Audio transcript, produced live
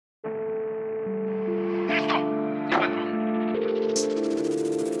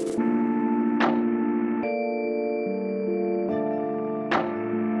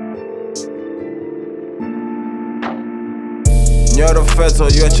Nyoro fezo,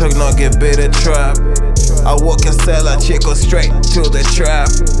 yo chok no get better trap. I walk and sell a chico straight to the trap.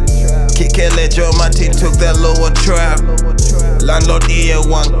 Kikele Joe Mati took that lower trap. Landlord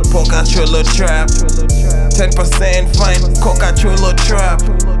EA1, poka chulo trap. 10% fine, coca chulo trap.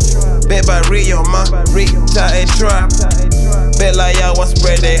 Beba Rio ma, Rita a trap. Bella ya was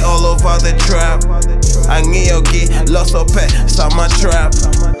spread it all over the trap. Angiogi, loso pe, sama trap.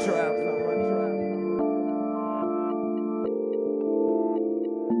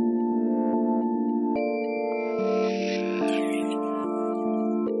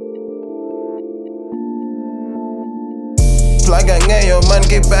 Plug ngayo man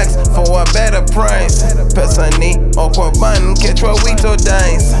get backs for a better price. Pesa ni okwa ban ketwa wito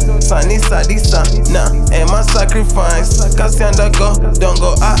dice. Sani sadisa na my sacrifice. Kasi go, don't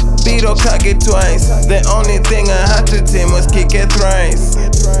go biro kage twice. The only thing I had to team was kick it thrice.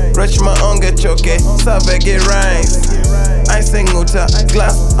 Rush my onge choke, savege rice. Ice nguta,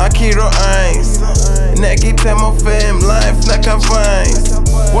 glass, akiro ice. Neki temo fame, life naka vice.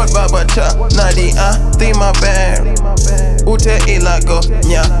 What baba cha, nadi thima bear. Ute ilago,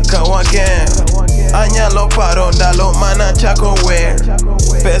 nya kawage. Anya lo paro dalo mana chako wear.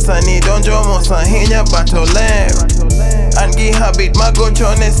 Pesa ni donjo mosa hinya batole. Angi habit mago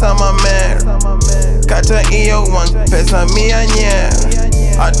chone sama mer. Kata iyo one, pesa mia nye.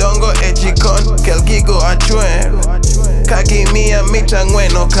 Adongo ejikon, kelgigo achwe. Kagi mia mita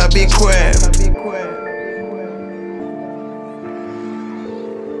ngweno kabikwe.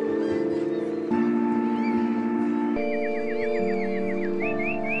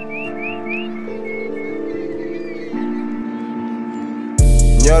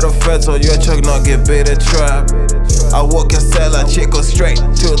 Nyoro fezo, yo chok no get better trap. I walk and sell a chico straight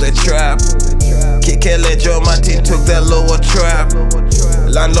to the trap. Kikele Joe Mati took that lower trap.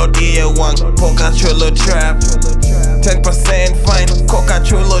 Landlord EA1, poka chulo trap. 10% fine, coca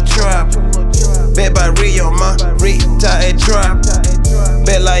chulo trap. Beba Rio ma, Rita a trap.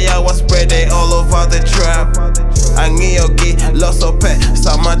 Bella ya was spread it all over the trap. Angiogi, loso pe,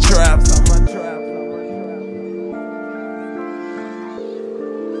 sama trap.